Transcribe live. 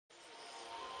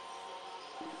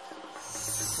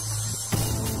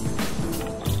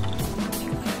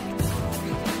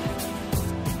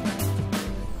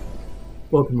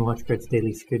Welcome to WatchGuard's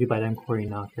Daily Security Byte. I'm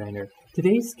Nachreiner.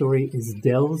 Today's story is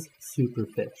Dell's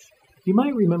Superfish. You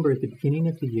might remember at the beginning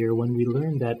of the year when we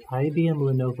learned that IBM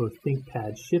Lenovo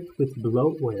ThinkPad shipped with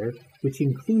bloatware, which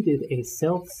included a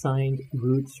self-signed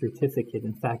root certificate.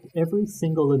 In fact, every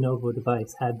single Lenovo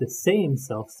device had the same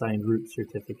self-signed root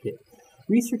certificate.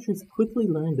 Researchers quickly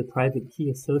learned the private key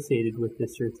associated with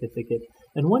this certificate,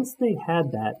 and once they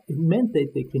had that, it meant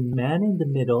that they can man in the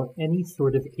middle any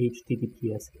sort of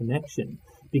HTTPS connection.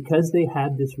 Because they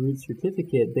had this root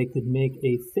certificate, they could make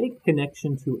a fake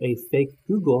connection to a fake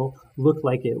Google look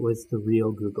like it was the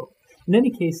real Google. In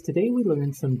any case, today we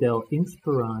learned some Dell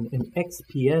Inspiron and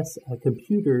XPS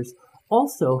computers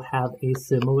also have a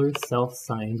similar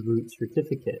self-signed root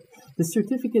certificate. The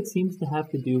certificate seems to have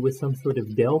to do with some sort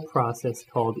of Dell process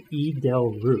called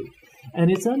eDell root.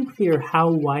 And it's unclear how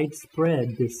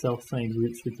widespread this self-signed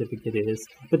root certificate is,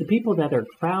 but the people that are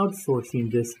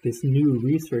crowdsourcing this new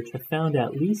research have found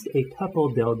at least a couple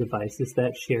Dell devices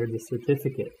that share the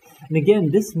certificate. And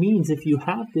again, this means if you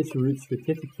have this root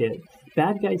certificate,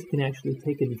 bad guys can actually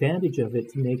take advantage of it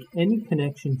to make any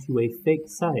connection to a fake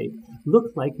site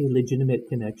look like a legitimate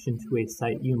connection to a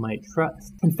site you might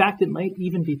trust. In fact, it might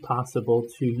even be possible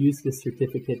to use this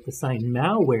certificate to sign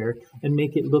malware and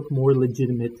make it look more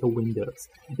legitimate to Windows.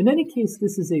 In any case,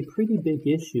 this is a pretty big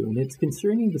issue, and it's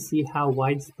concerning to see how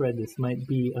widespread this might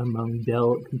be among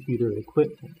Dell computer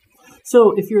equipment.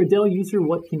 So if you're a Dell user,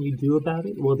 what can you do about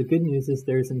it? Well, the good news is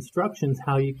there's instructions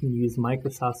how you can use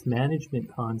Microsoft's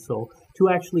Management Console to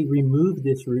actually remove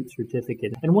this root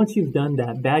certificate. And once you've done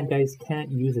that, bad guys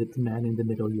can't use it to man in the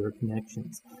middle your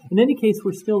connections. In any case,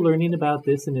 we're still learning about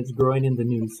this and it's growing in the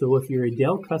news. So if you're a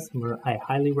Dell customer, I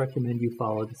highly recommend you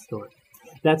follow the story.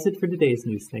 That's it for today's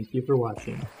news. Thank you for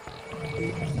watching.